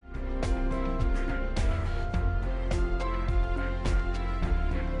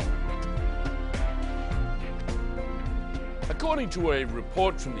According to a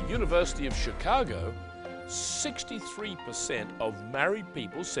report from the University of Chicago, 63% of married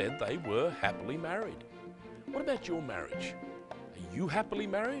people said they were happily married. What about your marriage? Are you happily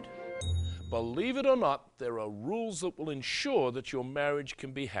married? Believe it or not, there are rules that will ensure that your marriage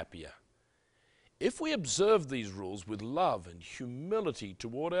can be happier. If we observe these rules with love and humility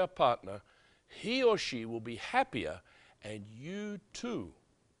toward our partner, he or she will be happier, and you too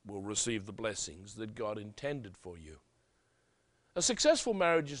will receive the blessings that God intended for you. A successful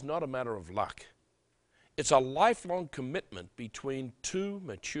marriage is not a matter of luck. It's a lifelong commitment between two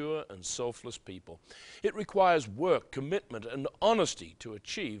mature and selfless people. It requires work, commitment, and honesty to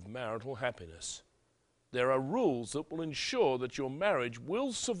achieve marital happiness. There are rules that will ensure that your marriage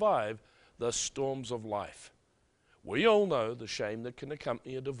will survive the storms of life. We all know the shame that can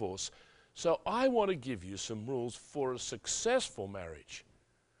accompany a divorce, so I want to give you some rules for a successful marriage.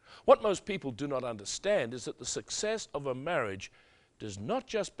 What most people do not understand is that the success of a marriage does not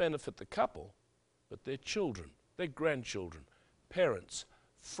just benefit the couple, but their children, their grandchildren, parents,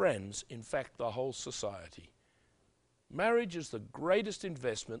 friends, in fact, the whole society. Marriage is the greatest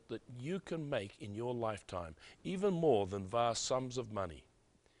investment that you can make in your lifetime, even more than vast sums of money.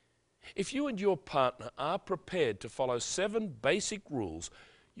 If you and your partner are prepared to follow 7 basic rules,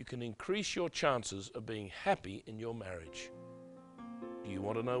 you can increase your chances of being happy in your marriage. Do you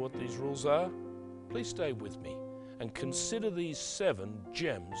want to know what these rules are? Please stay with me and consider these 7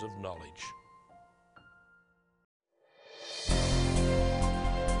 gems of knowledge.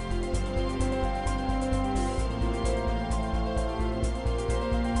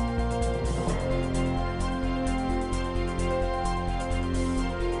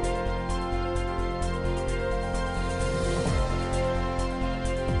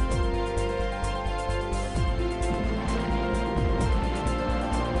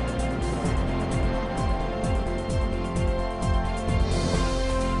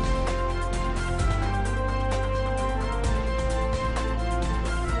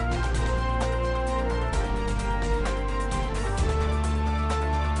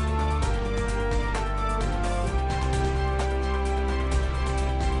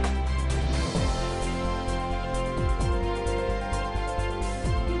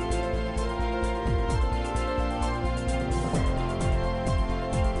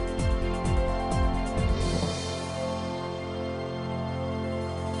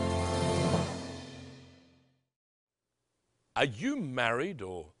 Are you married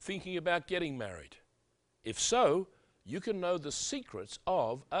or thinking about getting married? If so, you can know the secrets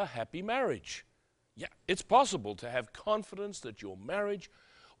of a happy marriage. Yeah, it's possible to have confidence that your marriage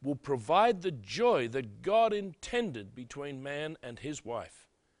will provide the joy that God intended between man and his wife.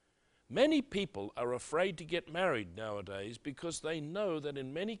 Many people are afraid to get married nowadays because they know that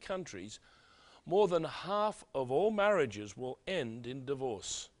in many countries, more than half of all marriages will end in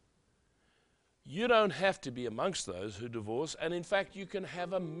divorce. You don't have to be amongst those who divorce, and in fact, you can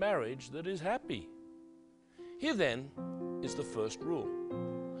have a marriage that is happy. Here then is the first rule.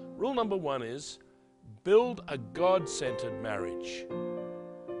 Rule number 1 is, build a God-centered marriage.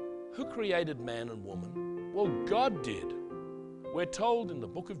 Who created man and woman? Well, God did. We're told in the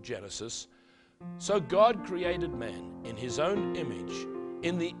book of Genesis, so God created man in his own image.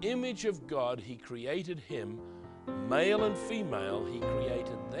 In the image of God, he created him. Male and female, he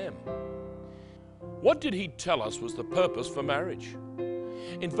created them. What did he tell us was the purpose for marriage?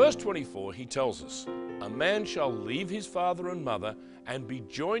 In verse 24, he tells us, a man shall leave his father and mother and be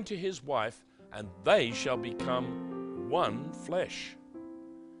joined to his wife, and they shall become one flesh.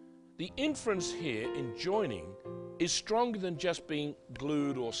 The inference here in joining is stronger than just being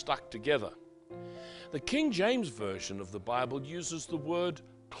glued or stuck together. The King James Version of the Bible uses the word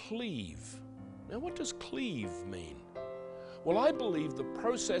cleave. Now, what does cleave mean? Well, I believe the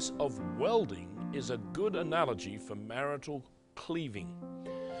process of welding is a good analogy for marital cleaving.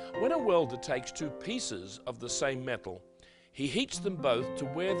 When a welder takes 2 pieces of the same metal, he heats them both to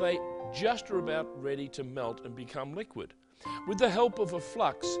where they just are about ready to melt and become liquid. With the help of a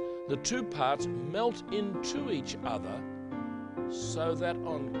flux, the 2 parts melt into each other so that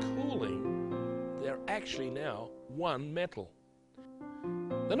on cooling, they're actually now one metal.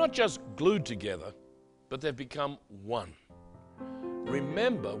 They're not just glued together, but they've become one.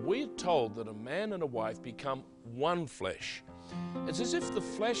 Remember, we're told that a man and a wife become one flesh. It's as if the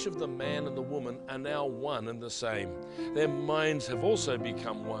flesh of the man and the woman are now one and the same. Their minds have also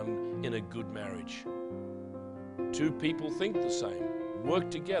become one in a good marriage. 2 people think the same,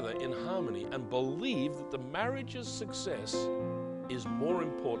 work together in harmony, and believe that the marriage's success is more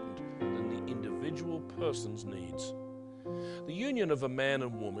important than the individual person's needs. The union of a man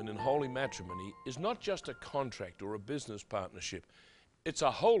and woman in holy matrimony is not just a contract or a business partnership. It's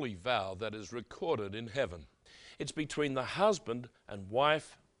a holy vow that is recorded in heaven. It's between the husband and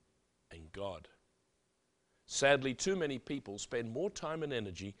wife and God. Sadly, too many people spend more time and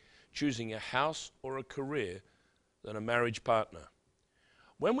energy choosing a house or a career than a marriage partner.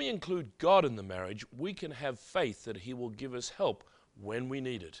 When we include God in the marriage, we can have faith that He will give us help when we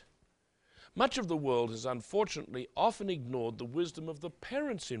need it. Much of the world has unfortunately often ignored the wisdom of the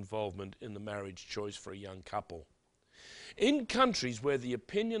parents' involvement in the marriage choice for a young couple. In countries where the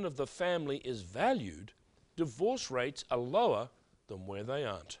opinion of the family is valued, divorce rates are lower than where they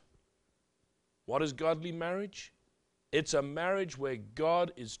aren't. What is godly marriage? It's a marriage where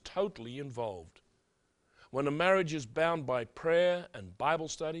God is totally involved. When a marriage is bound by prayer and Bible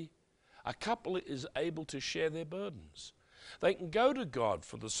study, a couple is able to share their burdens. They can go to God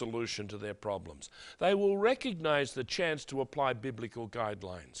for the solution to their problems. They will recognize the chance to apply biblical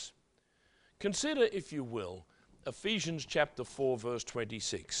guidelines. Consider, if you will, Ephesians chapter 4, verse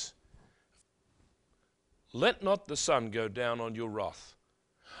 26. Let not the sun go down on your wrath.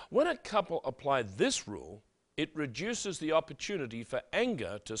 When a couple apply this rule, it reduces the opportunity for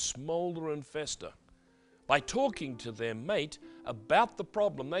anger to smolder and fester. By talking to their mate about the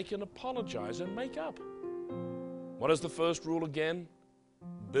problem, they can apologize and make up. What is the first rule again?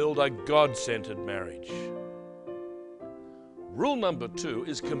 Build a God-centered marriage. Rule number 2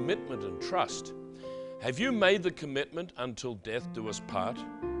 is commitment and trust. Have you made the commitment until death do us part?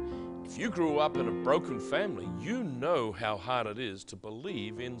 If you grew up in a broken family, you know how hard it is to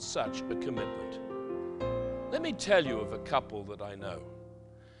believe in such a commitment. Let me tell you of a couple that I know.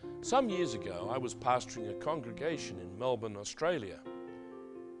 Some years ago, I was pastoring a congregation in Melbourne, Australia.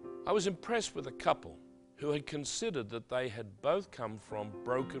 I was impressed with a couple who had considered that they had both come from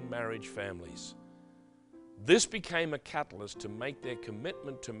broken marriage families. This became a catalyst to make their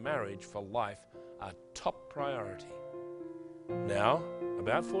commitment to marriage for life a top priority. Now,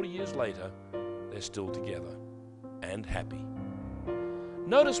 about 40 years later, they're still together and happy.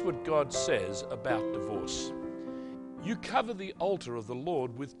 Notice what God says about divorce. You cover the altar of the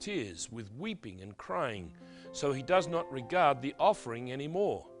Lord with tears, with weeping and crying, so He does not regard the offering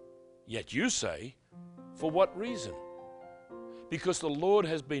anymore. Yet you say, for what reason? Because the Lord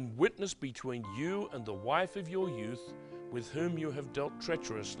has been witness between you and the wife of your youth, with whom you have dealt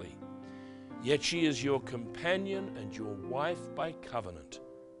treacherously. Yet she is your companion and your wife by covenant.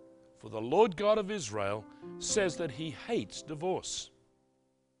 For the Lord God of Israel says that He hates divorce.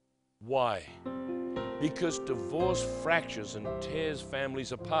 Why? Because divorce fractures and tears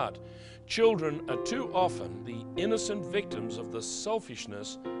families apart. Children are too often the innocent victims of the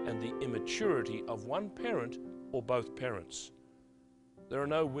selfishness and the immaturity of one parent or both parents. There are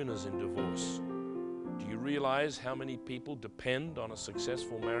no winners in divorce. Do you realize how many people depend on a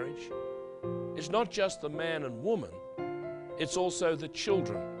successful marriage? It's not just the man and woman, it's also the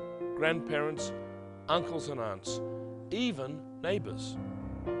children, grandparents, uncles and aunts, even neighbors.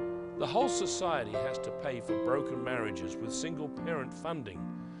 The whole society has to pay for broken marriages with single parent funding,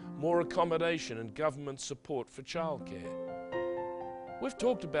 more accommodation and government support for childcare. We've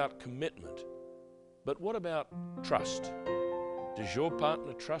talked about commitment, but what about trust? Does your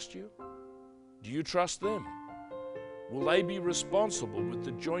partner trust you? Do you trust them? Will they be responsible with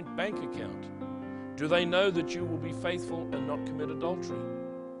the joint bank account? Do they know that you will be faithful and not commit adultery?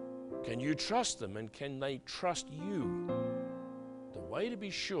 Can you trust them, and can they trust you? The way to be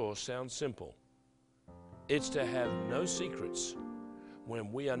sure sounds simple. It's to have no secrets.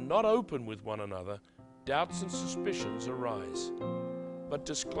 When we are not open with one another, doubts and suspicions arise. But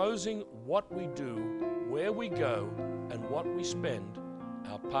disclosing what we do, where we go, and what we spend,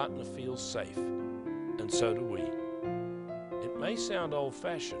 our partner feels safe, and so do we. It may sound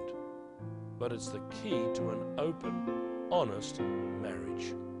old-fashioned, but it's the key to an open, honest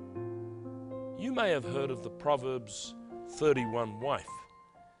marriage. You may have heard of the Proverbs 31 wife.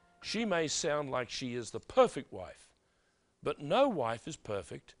 She may sound like she is the perfect wife, but no wife is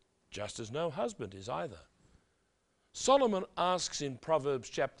perfect, just as no husband is either. Solomon asks in Proverbs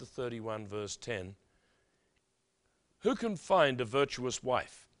chapter 31 verse 10, "Who can find a virtuous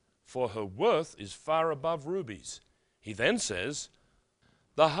wife? For her worth is far above rubies." He then says,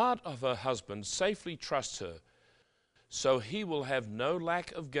 "The heart of her husband safely trusts her, so he will have no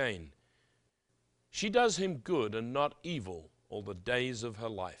lack of gain. She does him good and not evil all the days of her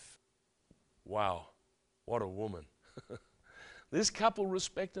life." Wow, what a woman. This couple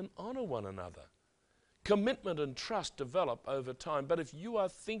respect and honor one another. Commitment and trust develop over time, but if you are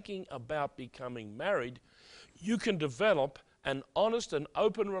thinking about becoming married, you can develop an honest and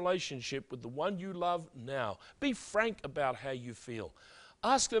open relationship with the one you love now. Be frank about how you feel.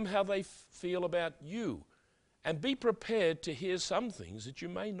 Ask them how they feel about you, and be prepared to hear some things that you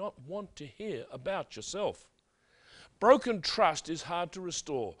may not want to hear about yourself. Broken trust is hard to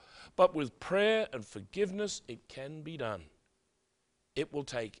restore, but with prayer and forgiveness it can be done. It will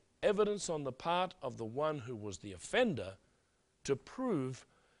take evidence on the part of the one who was the offender to prove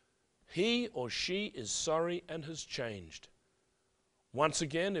he or she is sorry and has changed. Once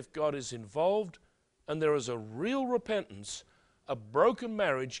again, if God is involved and there is a real repentance, a broken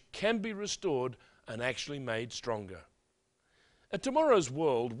marriage can be restored and actually made stronger. At Tomorrow's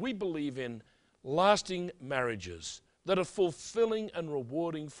World, we believe in lasting marriages that are fulfilling and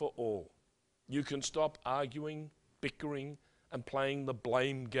rewarding for all. You can stop arguing, bickering, and playing the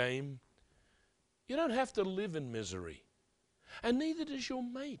blame game. You don't have to live in misery, and neither does your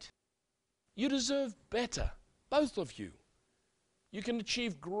mate. You deserve better, both of you. You can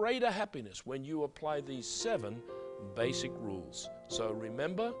achieve greater happiness when you apply these 7 basic rules. So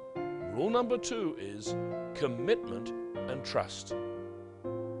remember, rule number 2 is commitment and trust.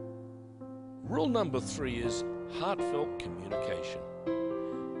 Rule number 3 is heartfelt communication.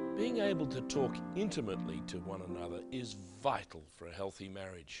 Being able to talk intimately to one another is vital for a healthy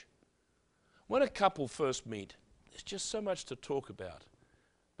marriage. When a couple first meet, there's just so much to talk about,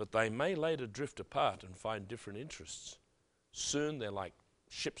 but they may later drift apart and find different interests. Soon they're like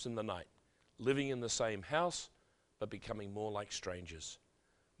ships in the night, living in the same house, but becoming more like strangers.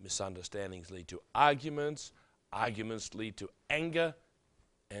 Misunderstandings lead to arguments, arguments lead to anger,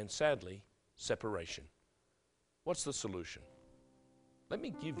 and sadly, separation. What's the solution? Let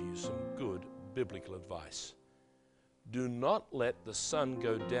me give you some good biblical advice. Do not let the sun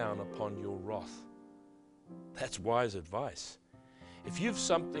go down upon your wrath. That's wise advice. If you've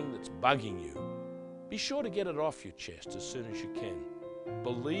something that's bugging you, be sure to get it off your chest as soon as you can.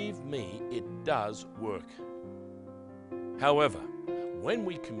 Believe me, it does work. However, when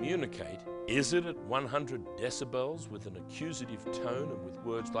we communicate, is it at 100 decibels with an accusative tone and with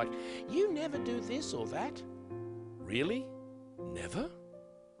words like, "You never do this or that"? Really? Never?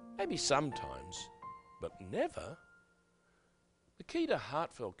 Maybe sometimes, but never? The key to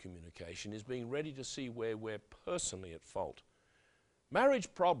heartfelt communication is being ready to see where we're personally at fault.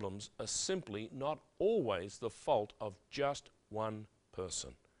 Marriage problems are simply not always the fault of just one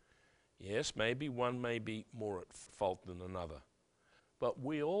person. Yes, maybe one may be more at fault than another, but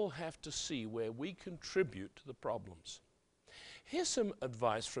we all have to see where we contribute to the problems. Here's some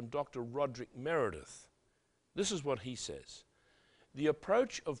advice from Dr. Roderick Meredith. This is what he says. The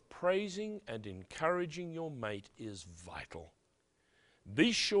approach of praising and encouraging your mate is vital.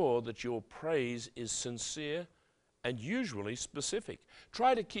 Be sure that your praise is sincere and usually specific.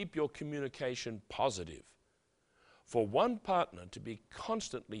 Try to keep your communication positive. For one partner to be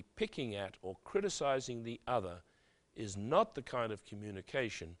constantly picking at or criticizing the other is not the kind of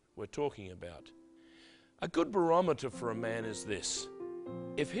communication we're talking about. A good barometer for a man is this.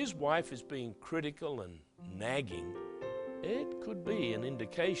 If his wife is being critical and nagging, it could be an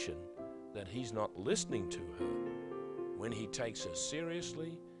indication that he's not listening to her. When he takes her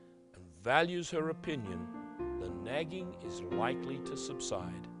seriously and values her opinion, the nagging is likely to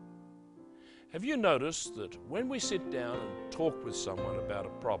subside. Have you noticed that when we sit down and talk with someone about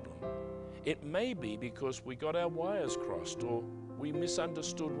a problem, it may be because we got our wires crossed or we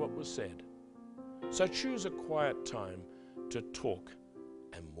misunderstood what was said? So choose a quiet time to talk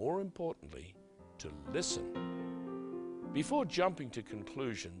and, more importantly, to listen. Before jumping to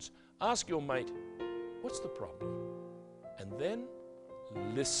conclusions, ask your mate, "What's the problem?" And then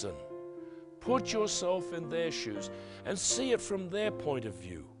listen. Put yourself in their shoes and see it from their point of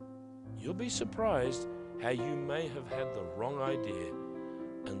view. You'll be surprised how you may have had the wrong idea,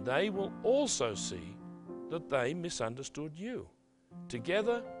 and they will also see that they misunderstood you.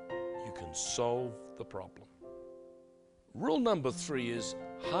 Together, you can solve the problem. Rule number 3 is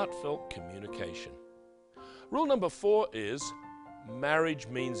heartfelt communication. Rule number 4 is marriage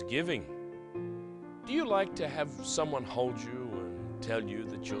means giving. Do you like to have someone hold you and tell you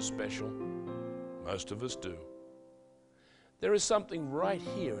that you're special? Most of us do. There is something right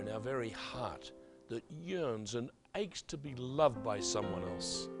here in our very heart that yearns and aches to be loved by someone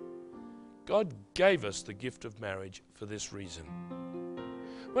else. God gave us the gift of marriage for this reason.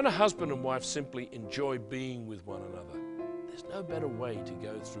 When a husband and wife simply enjoy being with one another, there's no better way to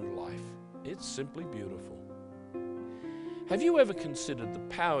go through life. It's simply beautiful. Have you ever considered the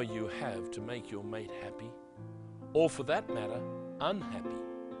power you have to make your mate happy? Or for that matter, unhappy?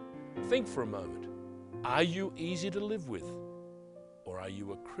 Think for a moment. Are you easy to live with? Or are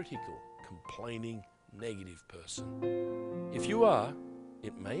you a critical, complaining negative person. If you are,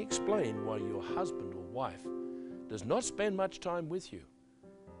 it may explain why your husband or wife does not spend much time with you.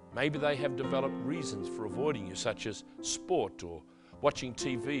 Maybe they have developed reasons for avoiding you, such as sport or watching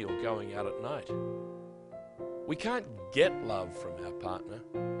TV or going out at night. We can't get love from our partner,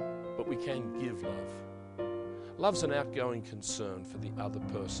 but we can give love. Love's an outgoing concern for the other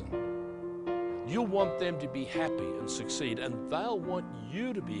person. You'll want them to be happy and succeed, and they'll want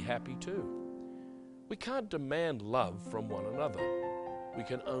you to be happy too. We can't demand love from one another. We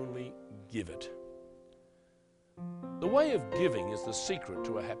can only give it. The way of giving is the secret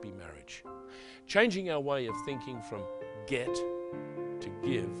to a happy marriage. Changing our way of thinking from get to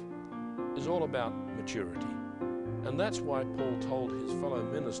give is all about maturity. And that's why Paul told his fellow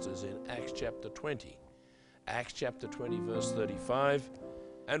ministers in Acts chapter 20. Acts chapter 20 verse 35,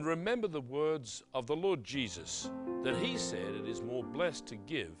 "And remember the words of the Lord Jesus, that he said it is more blessed to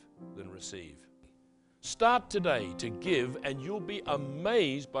give than receive." Start today to give and you'll be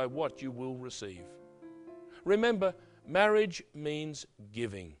amazed by what you will receive. Remember, marriage means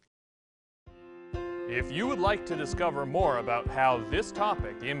giving. If you would like to discover more about how this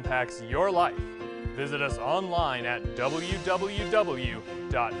topic impacts your life, visit us online at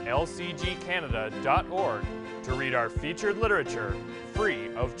www.lcgcanada.org to read our featured literature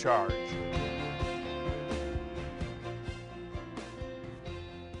free of charge.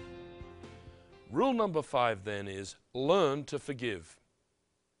 Rule number 5 then is learn to forgive.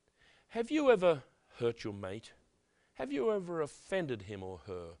 Have you ever hurt your mate? Have you ever offended him or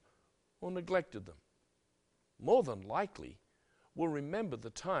her or neglected them? More than likely, we'll remember the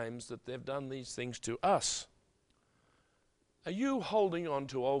times that they've done these things to us. Are you holding on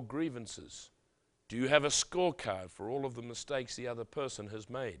to old grievances? Do you have a scorecard for all of the mistakes the other person has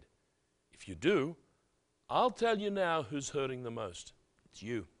made? If you do, I'll tell you now who's hurting the most. It's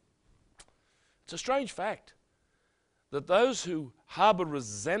you. It's a strange fact that those who harbor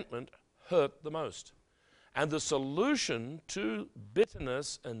resentment hurt the most. And the solution to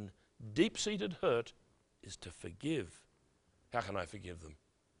bitterness and deep-seated hurt is to forgive. How can I forgive them,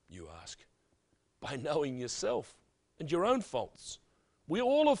 you ask? By knowing yourself and your own faults. We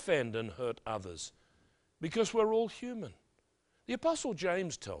all offend and hurt others because we're all human. The Apostle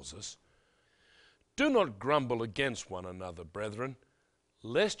James tells us, "Do not grumble against one another, brethren,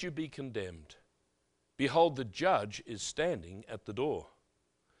 lest you be condemned. Behold, the judge is standing at the door."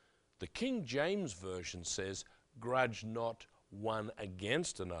 The King James Version says, "Grudge not one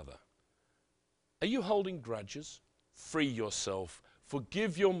against another." Are you holding grudges? Free yourself,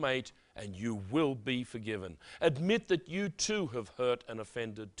 forgive your mate, and you will be forgiven. Admit that you too have hurt and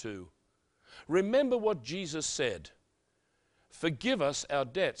offended too. Remember what Jesus said, "Forgive us our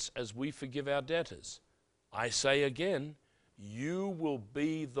debts as we forgive our debtors." I say again, you will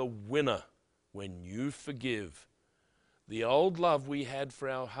be the winner when you forgive. The old love we had for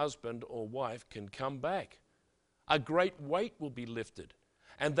our husband or wife can come back. A great weight will be lifted,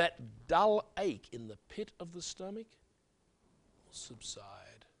 and that dull ache in the pit of the stomach will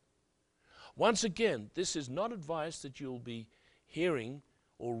subside. Once again, this is not advice that you'll be hearing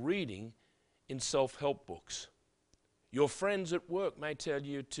or reading in self-help books. Your friends at work may tell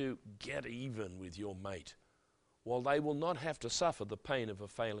you to get even with your mate, while they will not have to suffer the pain of a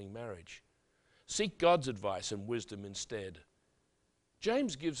failing marriage. Seek God's advice and wisdom instead.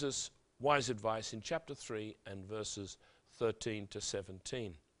 James gives us wise advice in chapter 3 and verses 13 to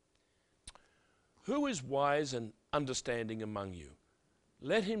 17. "Who is wise and understanding among you?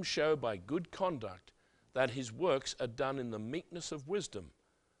 Let him show by good conduct that his works are done in the meekness of wisdom.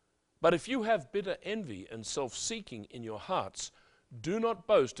 But if you have bitter envy and self-seeking in your hearts, do not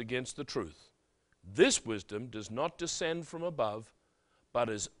boast against the truth. This wisdom does not descend from above, but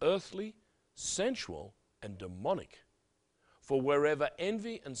is earthly, sensual, and demonic. For wherever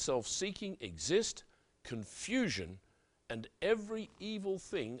envy and self-seeking exist, confusion and every evil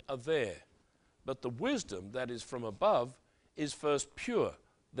thing are there. But the wisdom that is from above is first pure,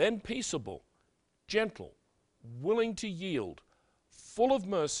 then peaceable, gentle, willing to yield, full of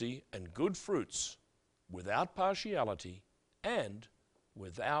mercy and good fruits, without partiality and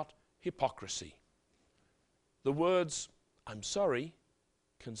without hypocrisy." The words, "I'm sorry,"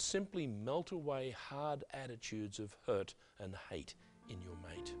 can simply melt away hard attitudes of hurt and hate in your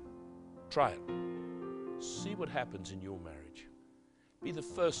mate. Try it. See what happens in your marriage. Be the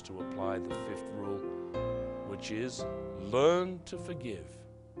first to apply the 5th rule, which is learn to forgive.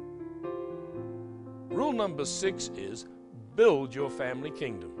 Rule number 6 is build your family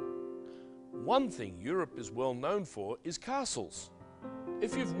kingdom. One thing Europe is well known for is castles.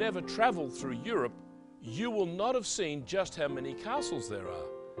 If you've never traveled through Europe, you will not have seen just how many castles there are.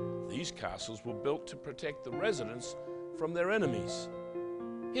 These castles were built to protect the residents from their enemies.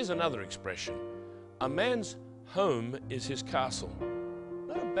 Here's another expression: a man's home is his castle.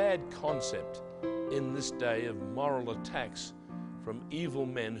 Not a bad concept in this day of moral attacks from evil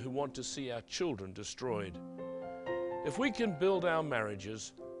men who want to see our children destroyed. If we can build our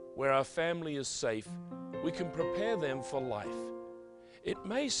marriages where our family is safe, we can prepare them for life. It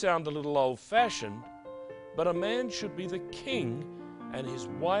may sound a little old-fashioned, but a man should be the king and his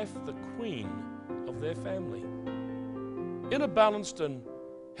wife the queen of their family. In a balanced and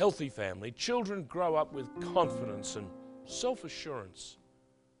healthy family, children grow up with confidence and self-assurance.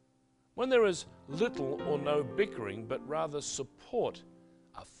 When there is little or no bickering, but rather support,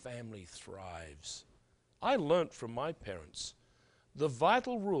 a family thrives. I learnt from my parents the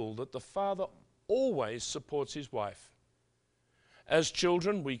vital rule that the father always supports his wife. As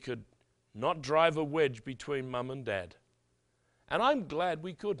children, we could not drive a wedge between mum and dad, and I'm glad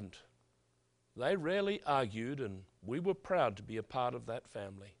we couldn't. They rarely argued, and we were proud to be a part of that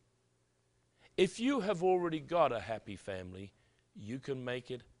family. If you have already got a happy family, you can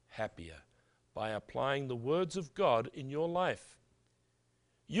make it happier by applying the words of God in your life.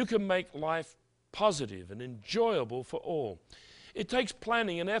 You can make life positive and enjoyable for all. It takes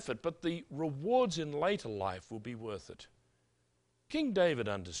planning and effort, but the rewards in later life will be worth it. King David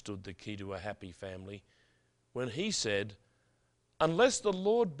understood the key to a happy family when he said, "Unless the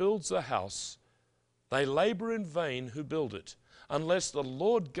Lord builds a house, they labor in vain who build it. Unless the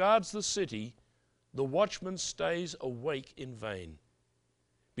Lord guards the city, the watchman stays awake in vain.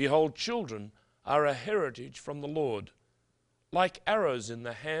 Behold, children are a heritage from the Lord. Like arrows in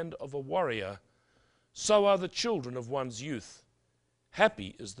the hand of a warrior, so are the children of one's youth.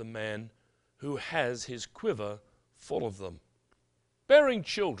 Happy is the man who has his quiver full of them." Bearing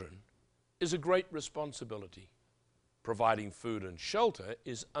children is a great responsibility. Providing food and shelter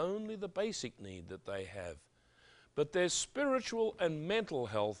is only the basic need that they have, but their spiritual and mental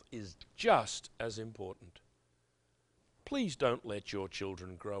health is just as important. Please don't let your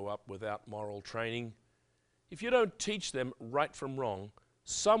children grow up without moral training. If you don't teach them right from wrong,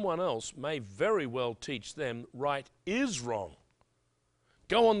 someone else may very well teach them right is wrong.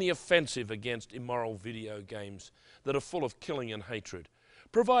 Go on the offensive against immoral video games that are full of killing and hatred.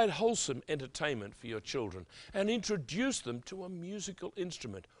 Provide wholesome entertainment for your children and introduce them to a musical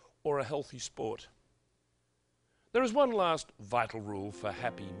instrument or a healthy sport. There is one last vital rule for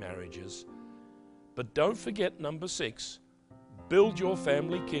happy marriages, but don't forget number 6, build your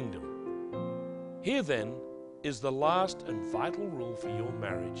family kingdom. Here then is the last and vital rule for your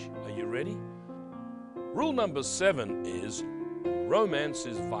marriage. Are you ready? Rule number 7 is romance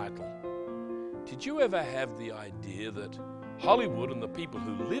is vital. Did you ever have the idea that Hollywood and the people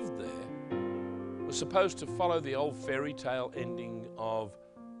who lived there were supposed to follow the old fairy tale ending of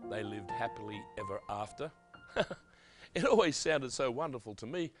they lived happily ever after? It always sounded so wonderful to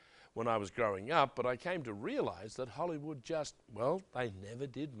me when I was growing up, but I came to realize that Hollywood just, well, they never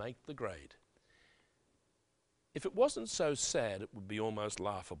did make the grade. If it wasn't so sad, it would be almost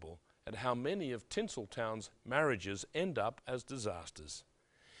laughable at how many of Tinseltown's marriages end up as disasters.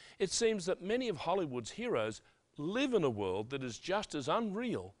 It seems that many of Hollywood's heroes live in a world that is just as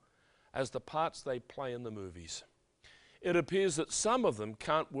unreal as the parts they play in the movies. It appears that some of them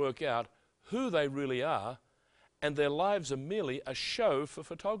can't work out who they really are, and their lives are merely a show for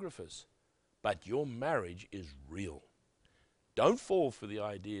photographers. But your marriage is real. Don't fall for the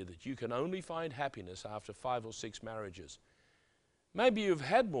idea that you can only find happiness after 5 or 6 marriages. Maybe you've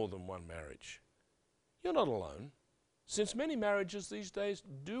had more than one marriage. You're not alone, since many marriages these days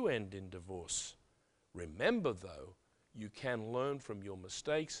do end in divorce. Remember, though, you can learn from your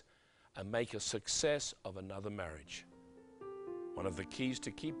mistakes and make a success of another marriage. One of the keys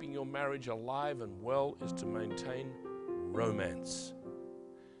to keeping your marriage alive and well is to maintain romance.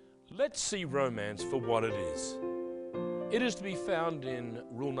 Let's see romance for what it is. It is to be found in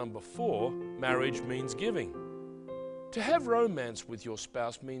rule number 4, marriage means giving. To have romance with your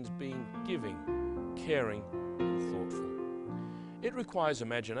spouse means being giving, caring, and thoughtful. It requires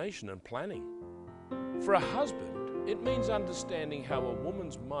imagination and planning. For a husband, it means understanding how a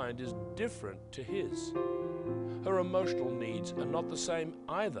woman's mind is different to his. Her emotional needs are not the same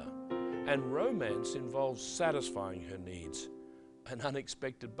either, and romance involves satisfying her needs. An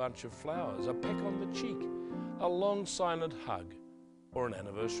unexpected bunch of flowers, a peck on the cheek, a long silent hug, or an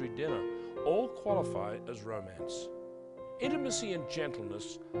anniversary dinner all qualify as romance. Intimacy and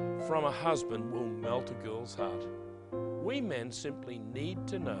gentleness from a husband will melt a girl's heart. We men simply need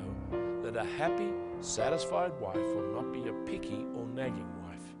to know that a happy, satisfied wife will not be a picky or nagging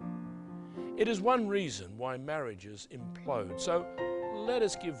wife. It is one reason why marriages implode, so let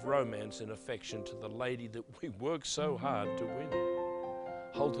us give romance and affection to the lady that we work so hard to win.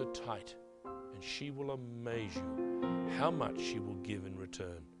 Hold her tight, and she will amaze you how much she will give in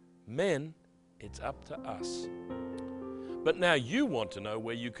return. Men, it's up to us. But now you want to know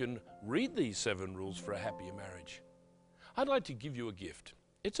where you can read these 7 rules for a happier marriage. I'd like to give you a gift.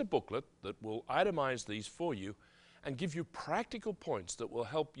 It's a booklet that will itemize these for you and give you practical points that will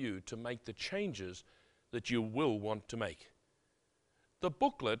help you to make the changes that you will want to make. The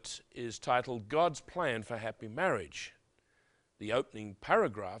booklet is titled God's Plan for Happy Marriage. The opening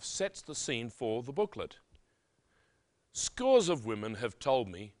paragraph sets the scene for the booklet. Scores of women have told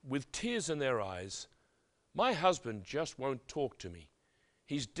me, with tears in their eyes, "My husband just won't talk to me.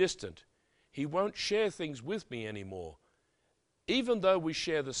 He's distant. He won't share things with me anymore. Even though we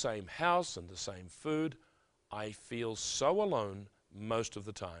share the same house and the same food, I feel so alone most of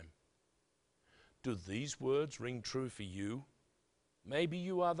the time." Do these words ring true for you? Maybe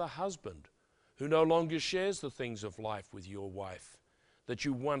you are the husband who no longer shares the things of life with your wife that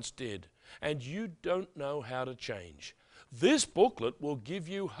you once did, and you don't know how to change. This booklet will give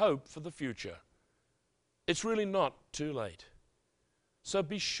you hope for the future. It's really not too late. So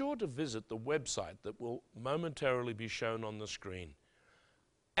be sure to visit the website that will momentarily be shown on the screen.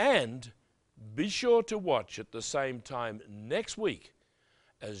 And be sure to watch at the same time next week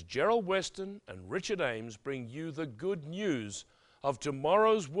as Gerald Weston and Richard Ames bring you the good news of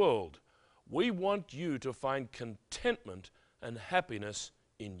tomorrow's world. We want you to find contentment and happiness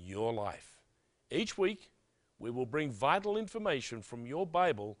in your life. Each week, we will bring vital information from your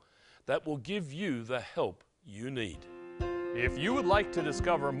Bible that will give you the help you need. If you would like to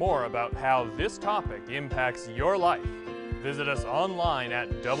discover more about how this topic impacts your life, visit us online at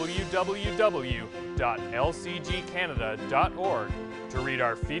www.lcgcanada.org to read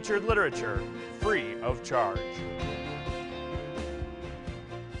our featured literature free of charge.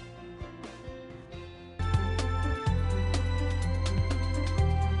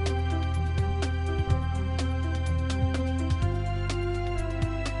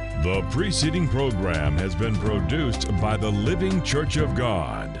 The preceding program has been produced by the Living Church of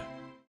God.